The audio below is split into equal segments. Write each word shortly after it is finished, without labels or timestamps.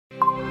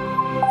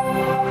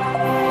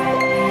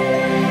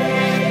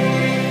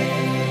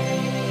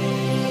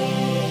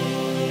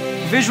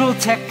Visual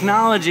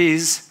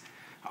technologies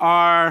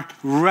are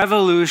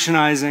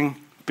revolutionizing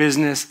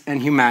business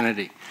and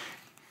humanity.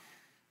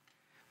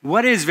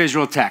 What is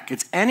visual tech?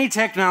 It's any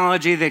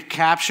technology that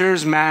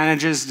captures,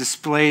 manages,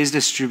 displays,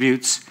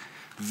 distributes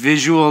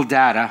visual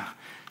data,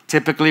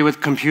 typically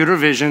with computer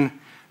vision,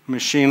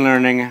 machine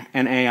learning,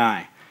 and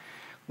AI.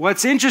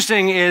 What's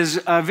interesting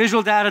is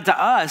visual data to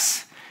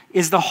us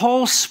is the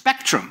whole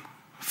spectrum,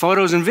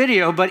 photos and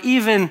video, but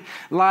even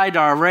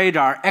LiDAR,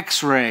 radar,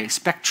 X-ray,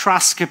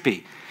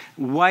 spectroscopy,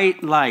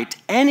 white light,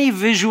 any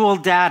visual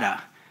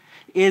data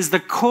is the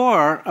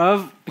core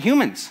of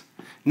humans.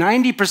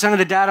 90% of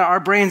the data our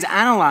brains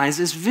analyze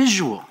is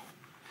visual.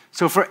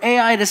 So for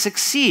AI to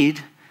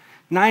succeed,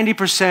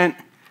 90%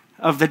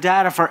 of the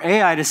data for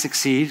AI to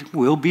succeed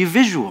will be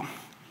visual.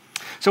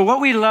 So what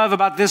we love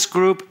about this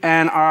group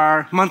and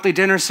our monthly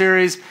dinner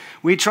series,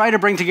 we try to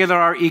bring together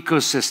our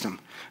ecosystem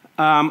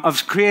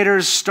of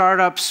creators,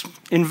 startups,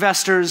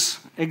 investors,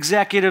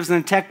 executives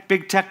in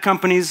big tech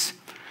companies,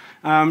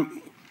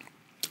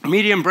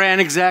 medium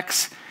brand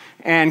execs,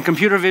 and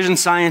computer vision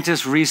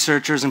scientists,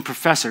 researchers, and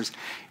professors.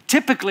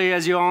 Typically,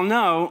 as you all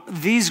know,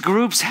 these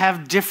groups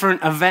have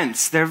different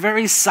events. They're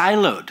very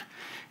siloed.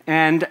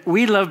 And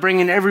we love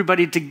bringing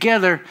everybody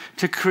together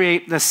to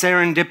create the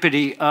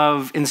serendipity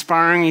of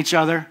inspiring each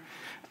other,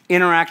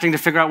 interacting to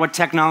figure out what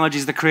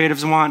technologies the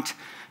creatives want,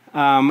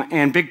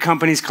 and big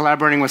companies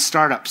collaborating with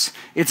startups.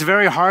 It's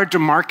very hard to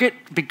market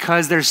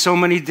because there's so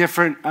many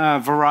different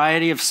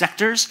variety of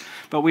sectors,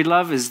 but we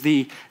love is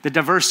the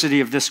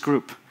diversity of this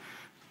group.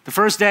 The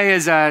first day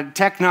is a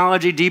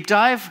technology deep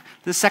dive.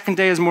 The second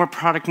day is more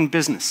product and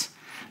business.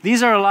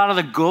 These are a lot of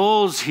the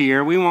goals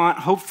here. We want,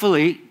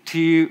 hopefully,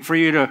 for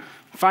you to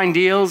find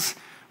deals,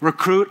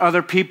 recruit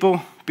other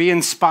people, be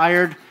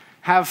inspired,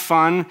 have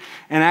fun,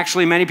 and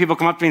actually many people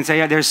come up to me and say,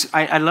 yeah,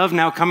 I love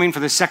now coming for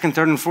the second,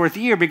 third, and fourth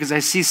year because I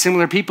see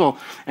similar people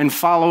and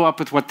follow up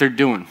with what they're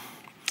doing.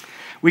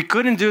 We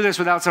couldn't do this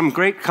without some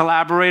great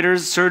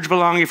collaborators, Serge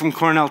Belongi from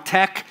Cornell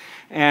Tech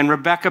and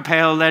Rebecca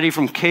Paoletti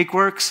from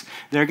Cakeworks.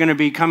 They're going to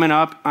be coming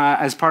up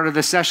as part of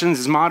the sessions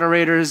as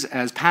moderators,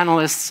 as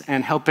panelists,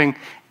 and helping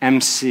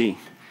MC.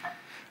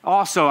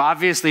 Also,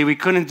 obviously, we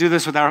couldn't do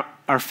this without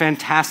our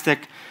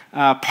fantastic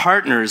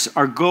partners.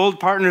 Our gold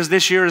partners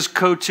this year is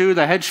Co2,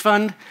 the hedge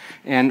fund,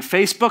 and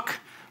Facebook.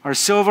 Our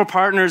silver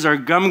partners are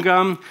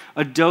GumGum,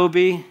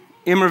 Adobe,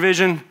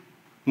 Immervision,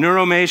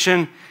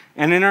 Neuromation,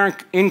 and in our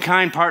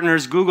in-kind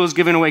partners, Google's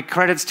giving away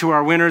credits to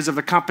our winners of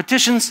the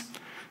competitions,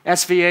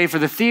 SVA for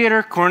the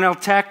theater, Cornell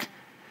Tech,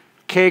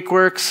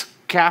 Cakeworks,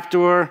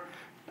 Captor,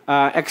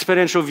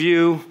 Exponential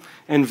View,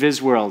 and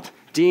VisWorld.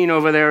 Dean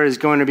over there is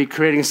going to be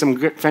creating some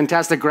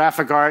fantastic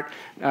graphic art.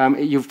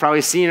 You've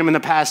probably seen him in the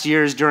past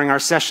years during our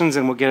sessions,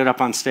 and we'll get it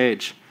up on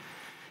stage.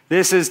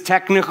 This is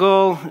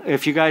technical.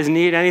 If you guys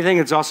need anything,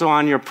 it's also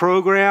on your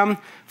program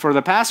for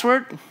the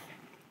password.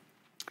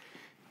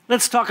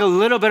 Let's talk a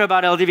little bit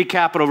about LDV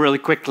Capital really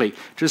quickly,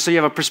 just so you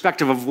have a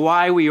perspective of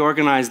why we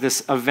organized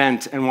this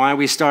event and why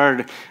we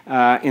started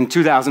in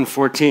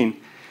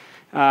 2014.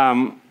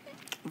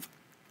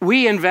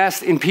 We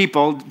invest in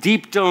people,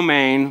 deep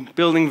domain,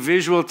 building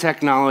visual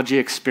technology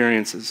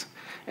experiences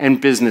and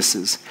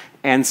businesses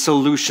and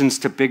solutions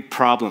to big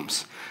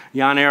problems.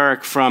 Jan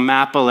Erik from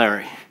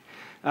Mapillary.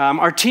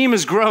 Our team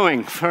is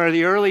growing. For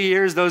the early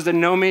years, those that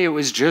know me, it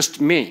was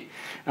just me.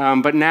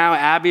 But now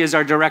Abby is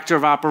our director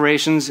of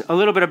operations. A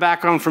little bit of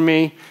background for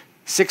me,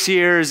 6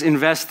 years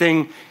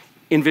investing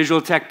in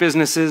visual tech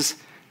businesses,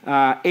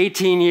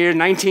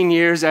 19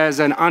 years as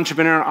an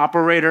entrepreneur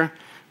operator,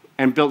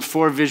 and built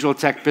 4 visual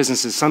tech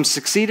businesses. Some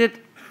succeeded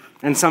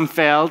and some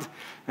failed.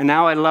 And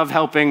now I love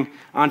helping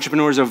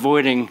entrepreneurs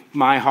avoiding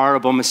my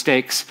horrible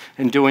mistakes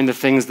and doing the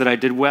things that I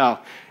did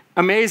well.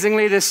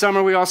 Amazingly, this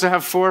summer we also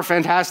have 4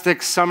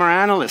 fantastic summer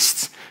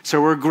analysts.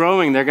 So we're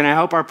growing. They're going to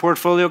help our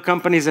portfolio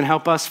companies and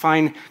help us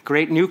find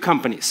great new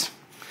companies.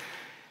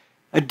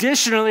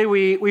 Additionally,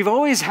 we've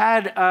always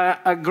had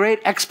a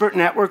great expert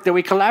network that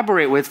we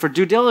collaborate with for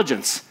due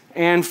diligence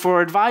and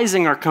for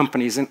advising our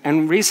companies.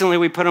 And recently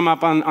we put them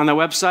up on the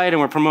website and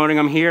we're promoting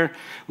them here.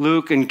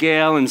 Luke and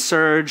Gail and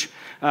Serge.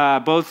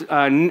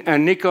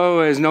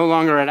 Nico is no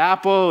longer at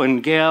Apple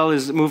and Gail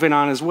is moving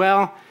on as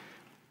well.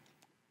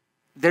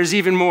 There's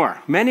even more.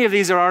 Many of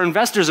these are our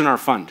investors in our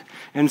fund.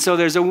 And so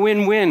there's a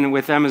win-win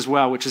with them as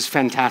well, which is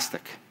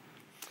fantastic.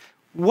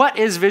 What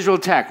is visual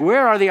tech?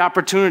 Where are the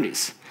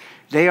opportunities?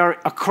 They are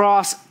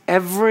across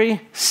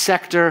every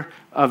sector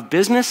of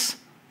business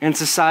and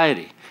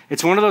society.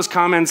 It's one of those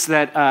comments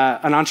that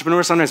an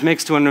entrepreneur sometimes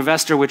makes to an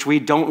investor, which we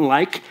don't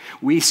like.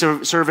 We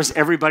service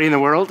everybody in the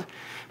world.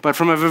 But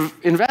from an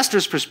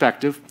investor's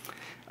perspective,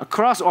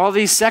 across all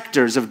these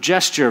sectors of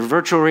gesture,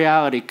 virtual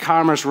reality,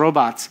 commerce,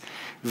 robots,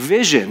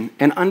 vision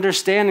and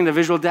understanding the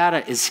visual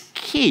data is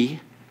key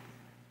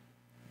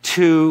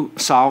to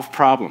solve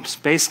problems,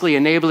 basically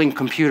enabling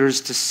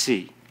computers to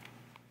see.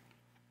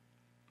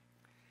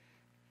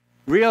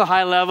 Real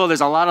high level,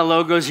 there's a lot of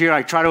logos here.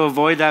 I try to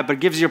avoid that, but it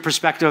gives you a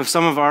perspective of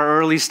some of our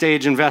early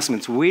stage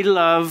investments. We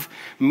love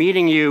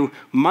meeting you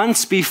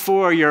months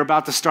before you're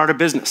about to start a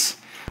business.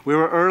 We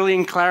were early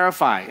in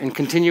Clarify and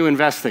continue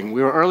investing.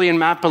 We were early in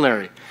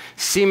Mapillary,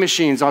 Sea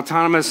Machines,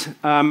 Autonomous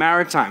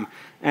Maritime,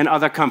 and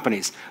other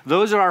companies.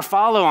 Those are our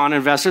follow-on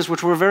investors,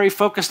 which we're very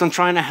focused on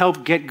trying to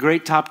help get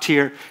great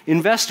top-tier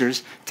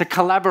investors to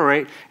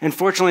collaborate. And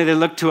fortunately, they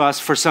look to us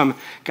for some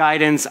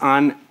guidance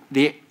on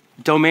the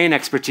domain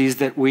expertise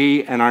that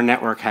we and our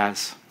network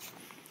has.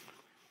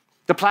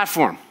 The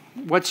platform.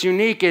 What's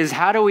unique is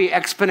how do we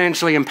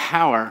exponentially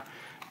empower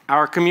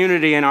our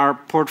community and our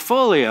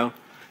portfolio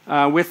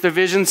with the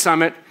Vision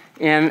Summit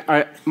and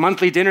our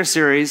monthly dinner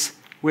series,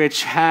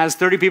 which has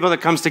 30 people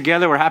that comes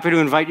together. We're happy to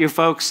invite you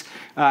folks,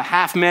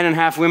 half men and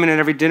half women at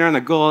every dinner, and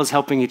the goal is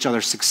helping each other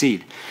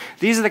succeed.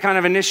 These are the kind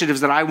of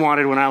initiatives that I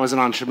wanted when I was an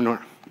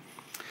entrepreneur.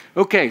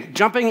 Okay,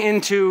 jumping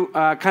into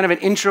kind of an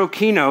intro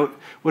keynote,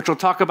 which will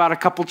talk about a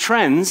couple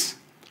trends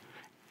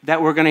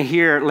that we're going to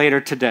hear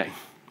later today.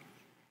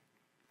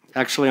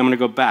 Actually, I'm going to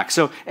go back.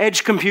 So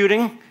edge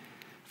computing,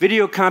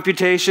 video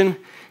computation,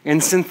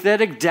 and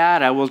synthetic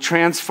data will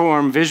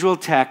transform visual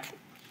tech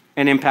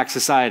and impact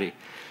society.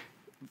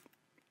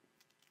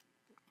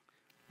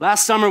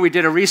 Last summer, we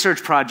did a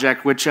research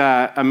project which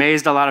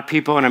amazed a lot of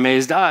people and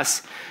amazed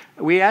us.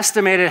 We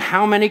estimated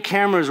how many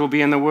cameras will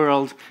be in the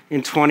world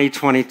in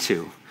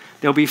 2022.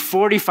 There'll be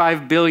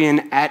 45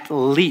 billion at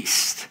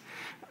least.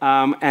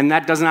 And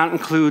that does not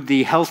include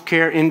the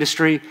healthcare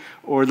industry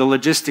or the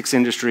logistics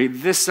industry.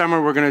 This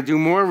summer, we're going to do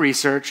more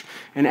research,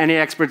 and any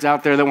experts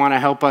out there that want to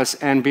help us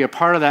and be a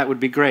part of that would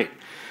be great.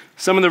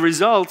 Some of the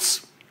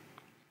results,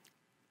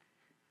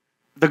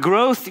 the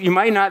growth,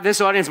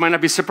 this audience might not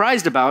be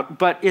surprised about,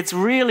 but it's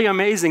really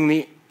amazing,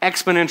 the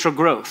exponential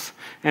growth.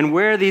 And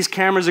where these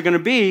cameras are going to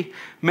be,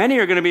 many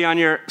are going to be on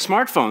your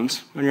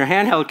smartphones, on your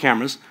handheld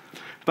cameras,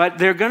 but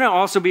they're going to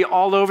also be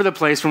all over the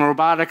place from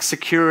robotics,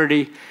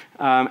 security,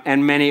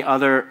 and many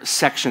other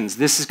sections.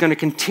 This is going to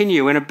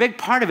continue, and a big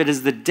part of it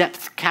is the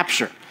depth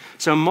capture.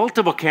 So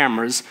multiple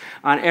cameras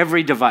on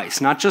every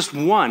device, not just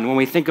one. When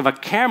we think of a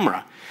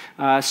camera,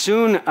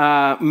 soon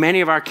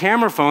many of our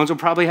camera phones will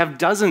probably have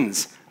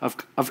dozens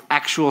of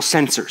actual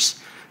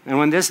sensors. And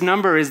when this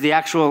number is the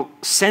actual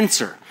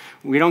sensor,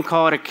 we don't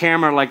call it a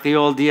camera like the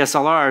old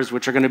DSLRs,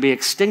 which are going to be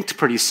extinct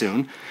pretty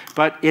soon,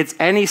 but it's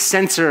any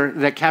sensor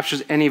that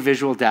captures any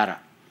visual data.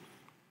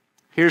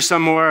 Here's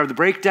some more of the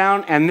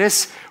breakdown, and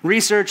this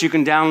research, you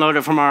can download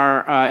it from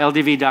our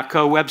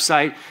ldv.co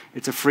website.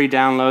 It's a free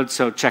download,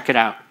 so check it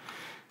out.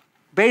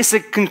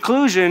 Basic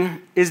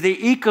conclusion is the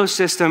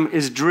ecosystem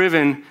is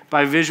driven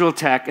by visual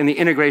tech and the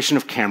integration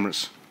of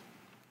cameras.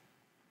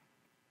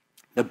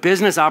 The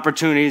business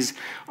opportunities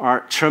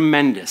are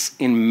tremendous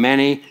in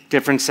many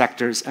different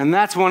sectors, and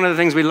that's one of the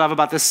things we love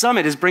about this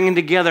summit is bringing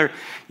together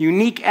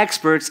unique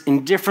experts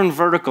in different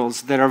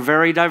verticals that are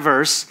very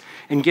diverse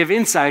and give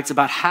insights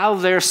about how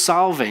they're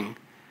solving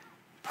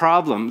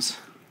problems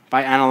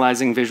by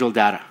analyzing visual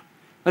data.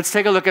 Let's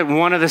take a look at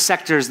one of the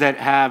sectors that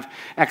have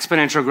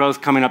exponential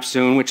growth coming up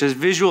soon, which is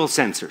visual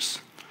sensors.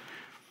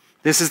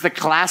 This is the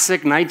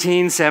classic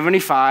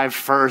 1975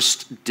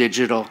 first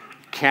digital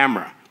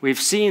camera. We've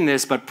seen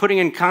this, but putting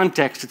in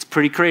context, it's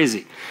pretty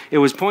crazy. It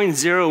was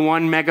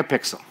 0.01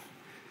 megapixel.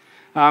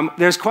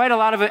 There's quite a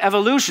lot of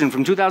evolution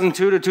from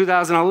 2002 to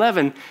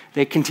 2011.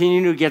 They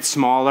continue to get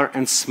smaller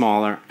and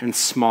smaller and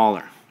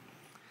smaller.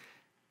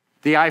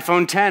 The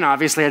iPhone X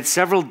obviously had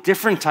several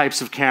different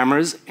types of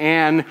cameras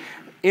and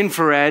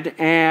infrared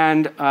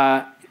and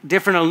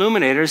different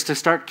illuminators to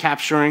start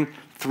capturing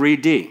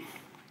 3D.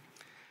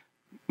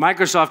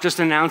 Microsoft just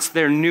announced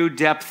their new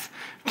depth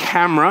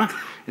camera.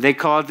 They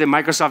call it the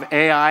Microsoft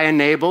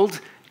AI-enabled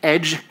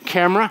Edge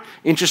camera.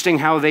 Interesting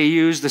how they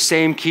use the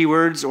same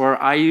keywords, or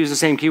I use the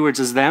same keywords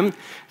as them.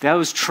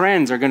 Those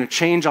trends are going to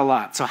change a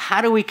lot. So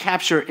how do we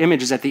capture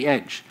images at the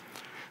edge?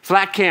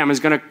 FlatCam is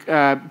going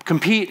to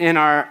compete in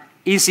our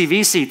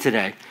ECVC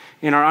today,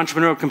 in our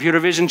Entrepreneurial Computer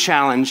Vision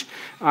Challenge.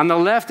 On the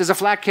left is a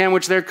FlatCam,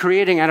 which they're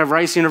creating out of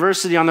Rice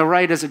University. On the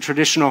right is a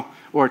traditional,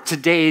 or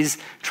today's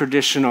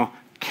traditional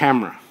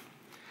camera.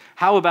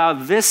 How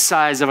about this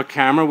size of a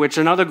camera, which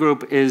another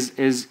group is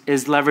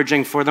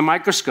leveraging for the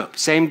microscope?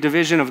 Same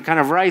division of kind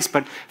of Rice,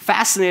 but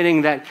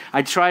fascinating that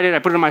I tried it. I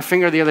put it on my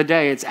finger the other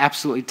day. It's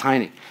absolutely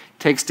tiny.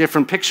 Takes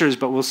different pictures,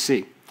 but we'll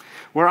see.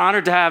 We're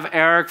honored to have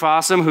Eric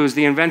Fossum, who's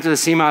the inventor of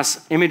the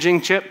CMOS imaging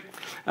chip,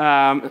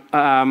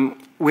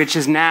 which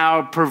is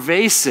now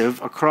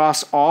pervasive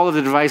across all of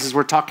the devices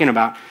we're talking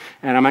about.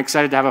 And I'm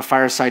excited to have a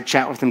fireside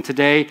chat with him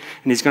today.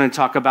 And he's going to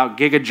talk about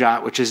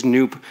GigaJot, which is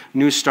new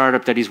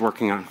startup that he's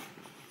working on.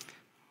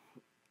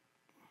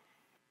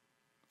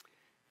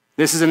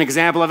 This is an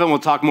example of it, and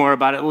we'll talk more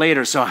about it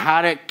later. So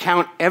how to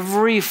count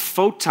every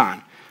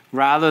photon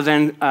rather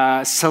than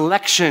a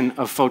selection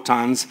of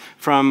photons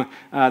from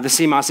the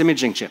CMOS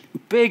imaging chip.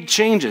 Big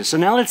changes. So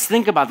now let's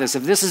think about this.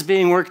 If this is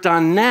being worked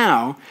on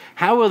now,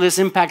 how will this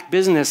impact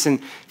business in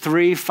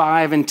 3,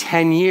 5, and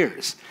 10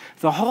 years?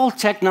 The whole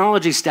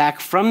technology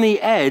stack from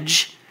the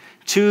edge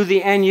to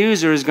the end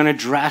user is going to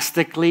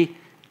drastically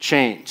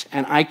change,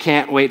 and I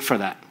can't wait for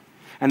that.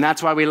 And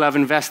that's why we love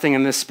investing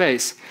in this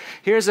space.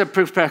 Here's a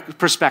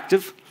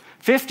perspective.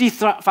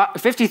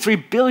 53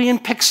 billion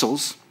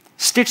pixels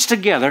stitched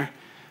together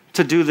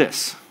to do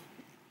this,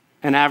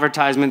 an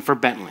advertisement for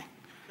Bentley.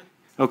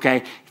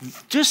 Okay,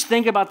 just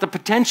think about the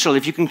potential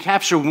if you can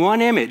capture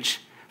one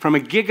image from a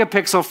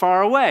gigapixel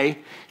far away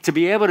to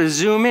be able to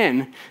zoom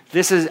in.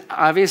 This is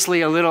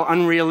obviously a little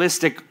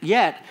unrealistic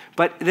yet,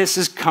 but this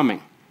is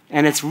coming.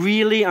 And it's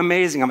really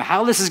amazing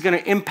how this is going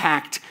to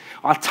impact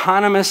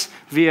autonomous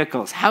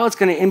vehicles, how it's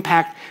going to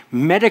impact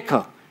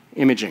medical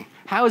imaging.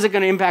 How is it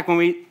going to impact when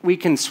we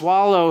can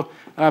swallow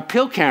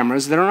pill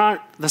cameras that are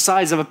not the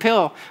size of a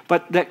pill,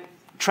 but that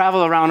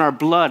travel around our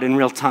blood in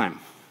real time?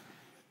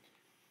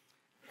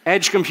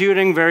 Edge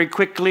computing, very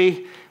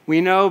quickly.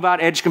 We know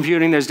about edge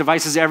computing. There's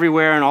devices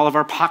everywhere in all of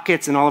our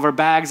pockets and all of our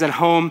bags at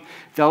home.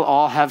 They'll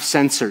all have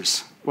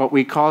sensors. What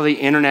we call the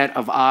Internet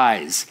of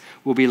Eyes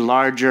will be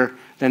larger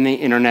than the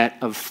Internet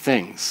of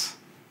Things.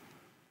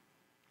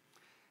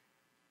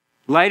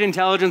 Light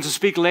intelligence will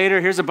speak later.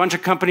 Here's a bunch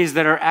of companies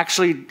that are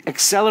actually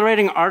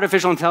accelerating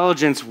artificial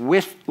intelligence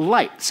with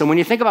light. So when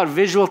you think about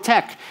visual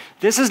tech,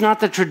 this is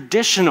not the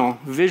traditional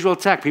visual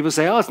tech. People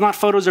say, oh, it's not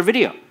photos or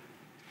video.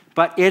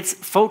 But it's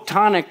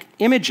photonic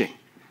imaging.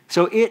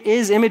 So it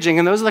is imaging,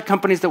 and those are the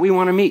companies that we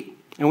want to meet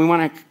and we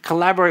want to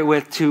collaborate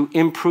with to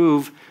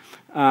improve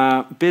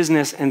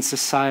business and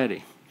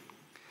society.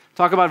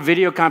 Talk about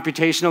video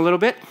computation a little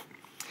bit.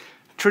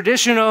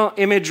 Traditional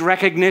image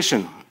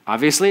recognition,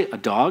 obviously a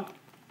dog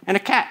and a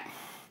cat.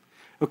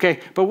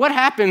 Okay, but what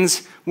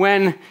happens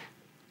when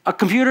a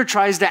computer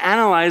tries to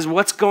analyze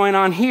what's going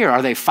on here?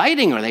 Are they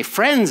fighting? Are they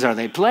friends? Are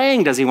they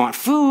playing? Does he want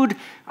food?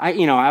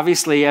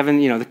 Obviously, Evan,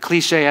 the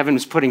cliche, Evan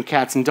is putting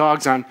cats and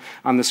dogs on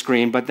the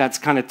screen, but that's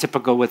kind of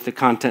typical with the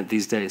content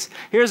these days.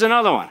 Here's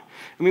another one.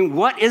 I mean,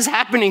 what is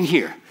happening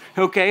here?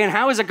 Okay, and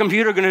how is a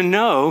computer going to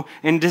know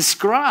and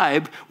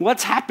describe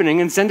what's happening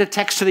and send a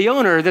text to the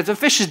owner that the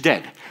fish is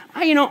dead?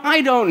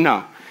 I don't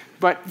know.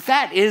 But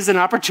that is an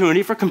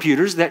opportunity for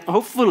computers that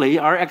hopefully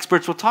our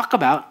experts will talk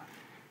about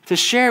to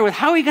share with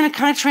how are we going to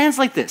kind of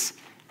translate this?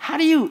 How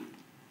do you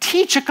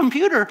teach a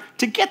computer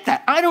to get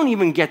that? I don't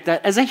even get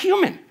that as a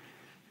human.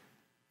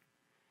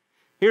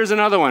 Here's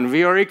another one.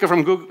 Viorica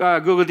from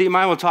Google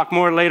DeepMind will talk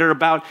more later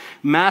about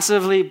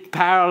massively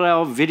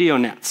parallel video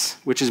nets,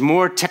 which is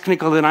more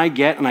technical than I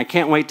get, and I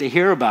can't wait to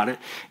hear about it.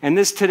 And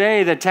this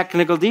today, the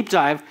technical deep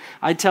dive,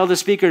 I tell the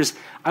speakers,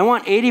 I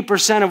want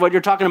 80% of what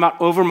you're talking about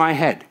over my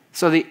head,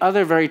 so the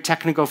other very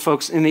technical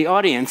folks in the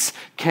audience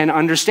can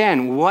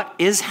understand what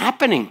is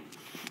happening.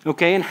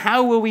 Okay, and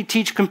how will we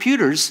teach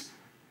computers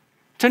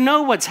to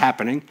know what's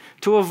happening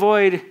to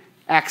avoid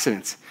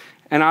accidents?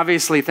 And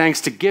obviously, thanks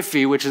to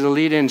Giphy, which is a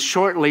lead-in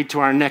shortly to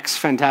our next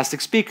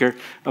fantastic speaker,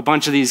 a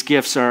bunch of these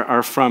GIFs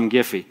are from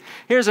Giphy.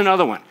 Here's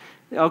another one.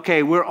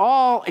 Okay, we're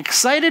all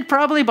excited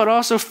probably, but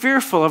also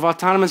fearful of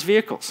autonomous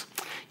vehicles.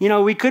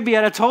 We could be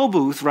at a toll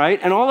booth, right?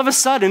 And all of a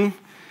sudden,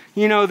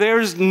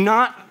 there's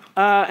not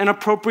an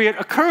appropriate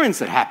occurrence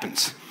that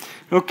happens.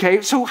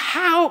 Okay, so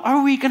how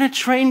are we going to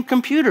train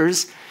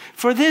computers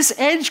for this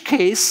edge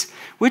case,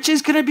 which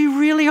is going to be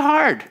really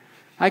hard?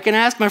 I can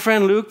ask my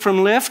friend Luke from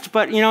Lyft,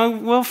 but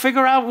we'll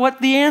figure out what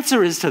the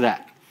answer is to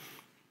that.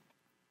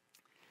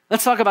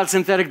 Let's talk about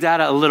synthetic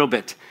data a little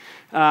bit.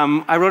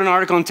 I wrote an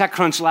article in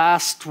TechCrunch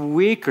last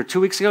week or 2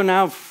 weeks ago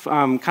now,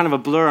 kind of a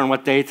blur on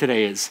what day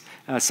today is,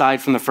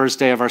 aside from the first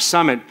day of our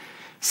summit.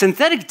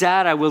 Synthetic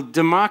data will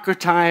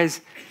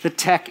democratize the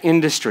tech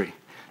industry.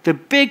 The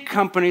big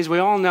companies, we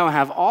all know,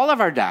 have all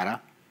of our data.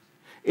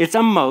 It's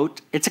a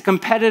moat. It's a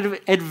competitive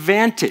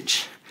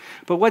advantage.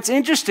 But what's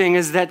interesting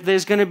is that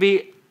this is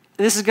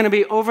going to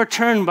be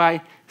overturned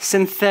by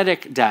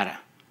synthetic data.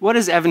 What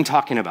is Evan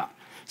talking about?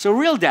 So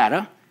real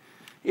data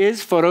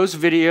is photos,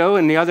 video,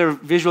 and the other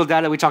visual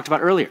data we talked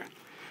about earlier.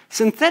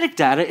 Synthetic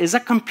data is a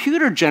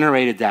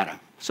computer-generated data.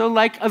 So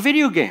like a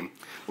video game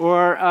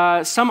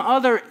or some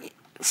other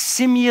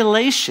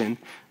simulation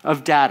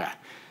of data.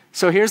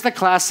 So here's the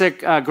classic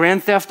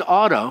Grand Theft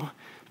Auto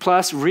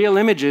plus real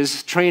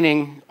images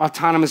training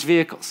autonomous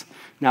vehicles.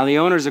 Now, the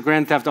owners of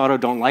Grand Theft Auto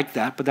don't like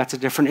that, but that's a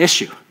different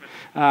issue.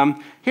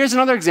 Here's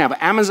another example.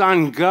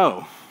 Amazon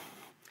Go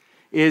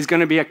is going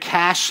to be a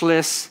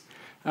cashless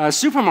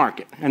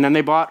supermarket. And then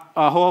they bought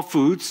Whole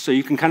Foods, so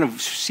you can kind of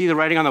see the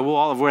writing on the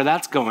wall of where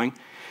that's going.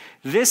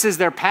 This is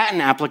their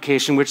patent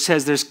application, which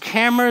says there's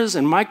cameras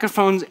and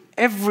microphones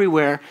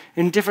everywhere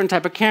and different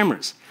type of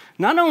cameras.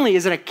 Not only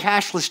is it a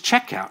cashless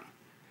checkout,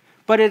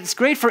 but it's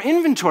great for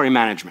inventory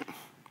management.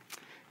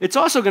 It's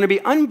also going to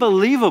be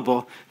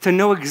unbelievable to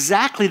know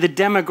exactly the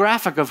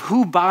demographic of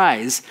who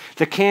buys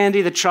the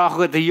candy, the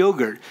chocolate, the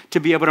yogurt, to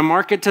be able to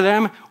market to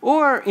them,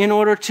 or in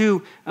order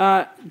to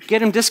get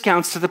them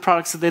discounts to the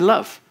products that they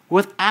love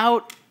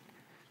without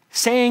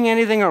saying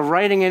anything or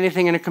writing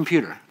anything in a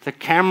computer. The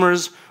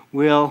cameras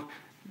will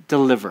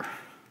deliver.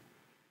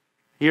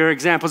 Here are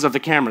examples of the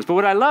cameras. But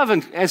what I love,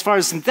 as far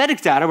as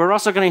synthetic data, we're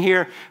also going to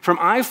hear from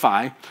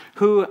iFi,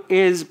 who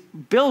is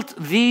built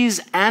these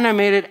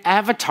animated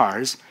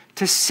avatars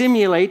to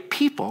simulate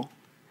people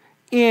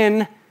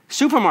in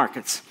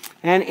supermarkets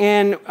and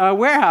in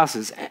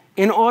warehouses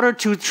in order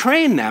to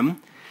train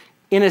them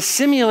in a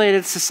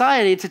simulated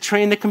society to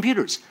train the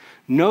computers.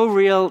 No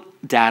real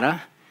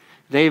data.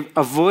 They've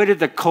avoided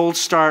the cold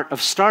start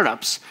of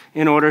startups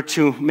in order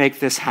to make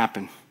this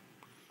happen.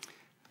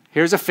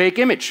 Here's a fake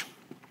image.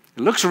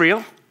 It looks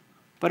real,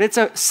 but it's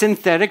a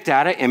synthetic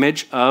data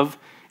image of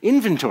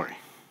inventory.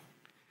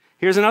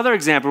 Here's another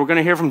example. We're going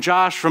to hear from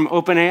Josh from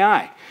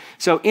OpenAI.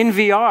 So in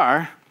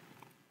VR,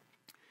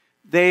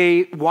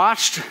 they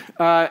watched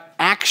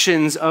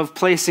actions of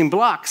placing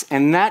blocks,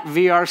 and that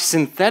VR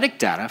synthetic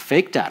data,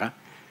 fake data,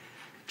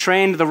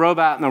 trained the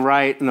robot on the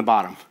right and the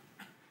bottom.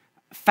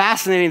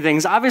 Fascinating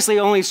things. Obviously,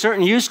 only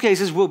certain use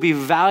cases will be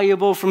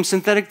valuable from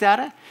synthetic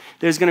data.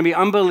 There's going to be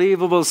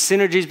unbelievable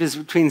synergies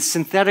between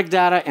synthetic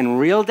data and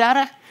real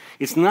data.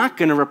 It's not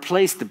going to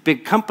replace the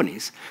big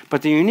companies.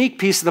 But the unique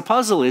piece of the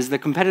puzzle is the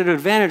competitive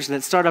advantage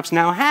that startups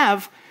now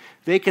have.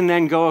 They can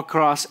then go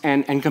across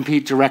and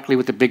compete directly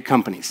with the big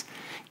companies.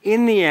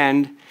 In the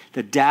end,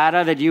 the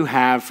data that you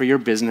have for your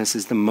business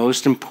is the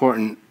most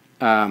important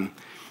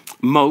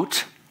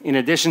moat, in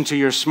addition to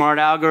your smart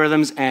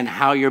algorithms and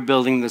how you're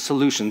building the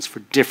solutions for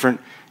different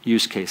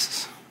use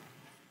cases.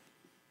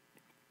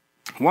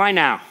 Why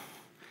now?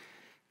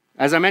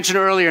 As I mentioned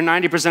earlier,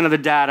 90% of the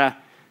data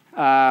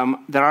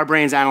that our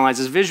brains analyze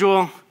is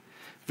visual.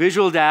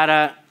 Visual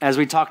data, as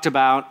we talked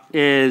about,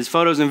 is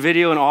photos and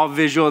video, and all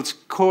visual. It's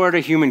core to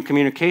human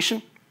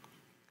communication.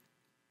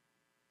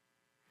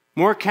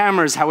 More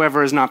cameras,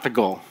 however, is not the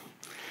goal.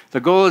 The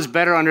goal is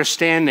better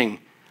understanding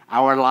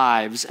our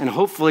lives and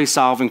hopefully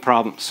solving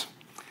problems.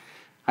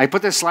 I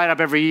put this slide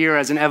up every year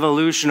as an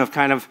evolution of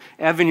kind of,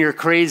 Evan, you're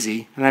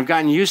crazy. And I've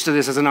gotten used to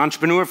this as an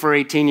entrepreneur for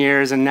 18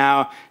 years and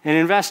now an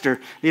investor.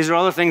 These are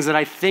all the things that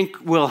I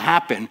think will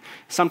happen.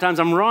 Sometimes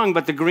I'm wrong,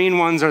 but the green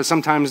ones are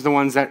sometimes the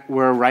ones that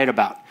we're right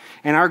about.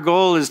 And our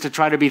goal is to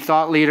try to be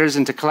thought leaders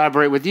and to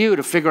collaborate with you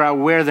to figure out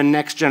where the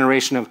next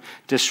generation of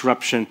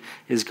disruption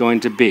is going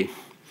to be.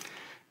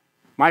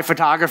 My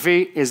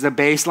photography is the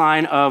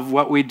baseline of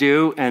what we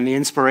do and the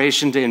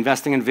inspiration to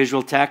investing in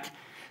visual tech.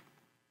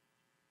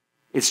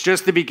 It's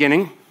just the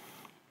beginning.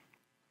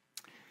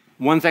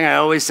 One thing I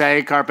always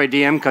say, carpe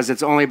diem, because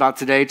it's only about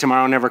today,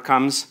 tomorrow never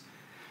comes.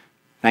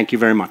 Thank you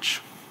very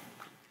much.